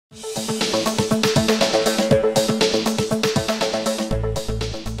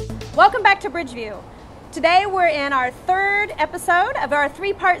Welcome back to BridgeView. Today we're in our third episode of our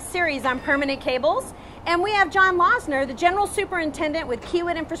three-part series on permanent cables, and we have John Lozner, the General Superintendent with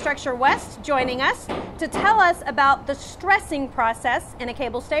Kiewit Infrastructure West, joining us to tell us about the stressing process in a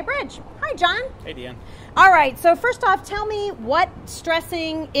cable stay bridge. Hi, John. Hey, Deanne. All right, so first off, tell me what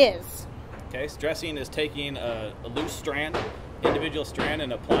stressing is. Okay, stressing is taking a loose strand, individual strand,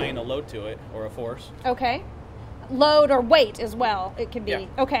 and applying a load to it, or a force. Okay. Load or weight as well, it can be. Yeah.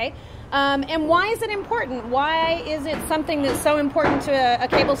 Okay. And why is it important? Why is it something that's so important to a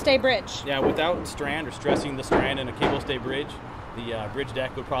cable stay bridge? Yeah, without strand or stressing the strand in a cable stay bridge, the bridge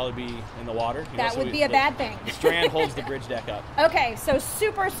deck would probably be in the water. That would be a bad thing. The strand holds the bridge deck up. Okay, so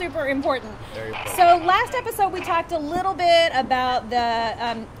super, super important. Very important. So last episode we talked a little bit about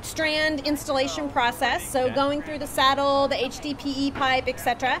the strand installation process, so Okay. going through the saddle, the HDPE pipe,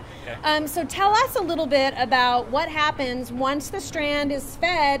 etc. Okay. So tell us a little bit about what happens once the strand is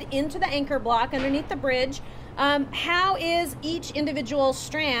fed into the anchor block underneath the bridge. How is each individual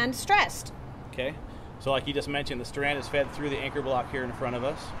strand stressed? Okay, so like you just mentioned, the strand is fed through the anchor block here in front of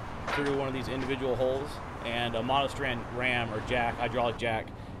us, through one of these individual holes, and a monostrand ram or jack, hydraulic jack,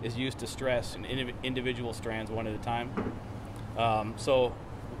 is used to stress individual strands one at a time. So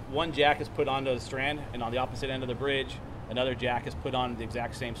one jack is put onto the strand, and on the opposite end of the bridge, another jack is put on the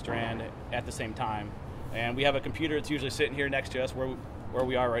exact same strand at the same time. And we have a computer that's usually sitting here next to us where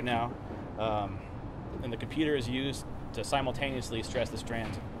we are right now. And the computer is used to simultaneously stress the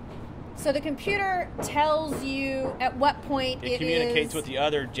strands. So the computer tells you at what point It communicates with the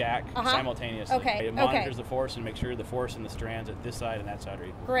other jack simultaneously. Okay. It monitors the force and makes sure the force and the strands at this side and that side are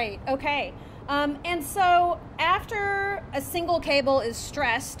equal. Great. Okay. And so after a single cable is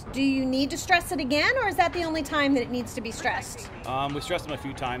stressed, do you need to stress it again, or is that the only time that it needs to be stressed? We stress them a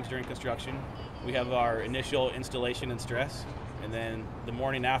few times during construction. We have our initial installation and stress, and then the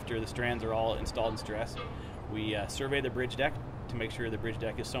morning after the strands are all installed and stressed, we survey the bridge deck to make sure the bridge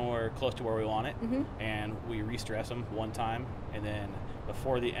deck is somewhere close to where we want it, and we re-stress them one time, and then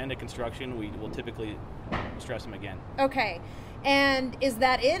before the end of construction we will typically stress them again. Okay. And is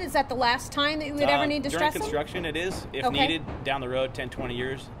that it? Is that the last time that you would ever need to stress them? During construction it is. If needed, down the road 10-20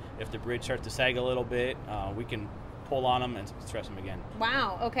 years, if the bridge starts to sag a little bit, we can pull on them and stress them again.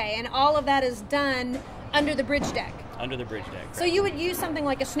 Wow. Okay. And all of that is done under the bridge deck? Under the bridge deck. So you would use something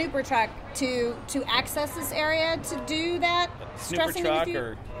like a snooper truck to access this area to do that Snooper stressing? truck,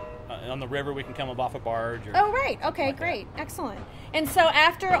 or on the river we can come up off a barge. Or oh, right. Okay, great. Excellent. And so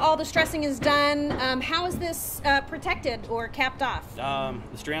after all the stressing is done, how is this protected or capped off?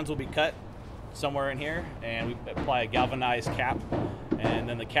 The strands will be cut somewhere in here, and we apply a galvanized cap, and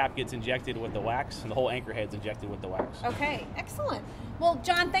then the cap gets injected with the wax, and the whole anchor head's injected with the wax. Okay, excellent. Well,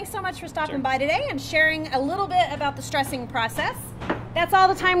 John, thanks so much for stopping by today and sharing a little bit about the stressing process. That's all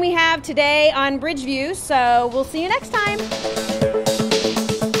the time we have today on BridgeView, so we'll see you next time.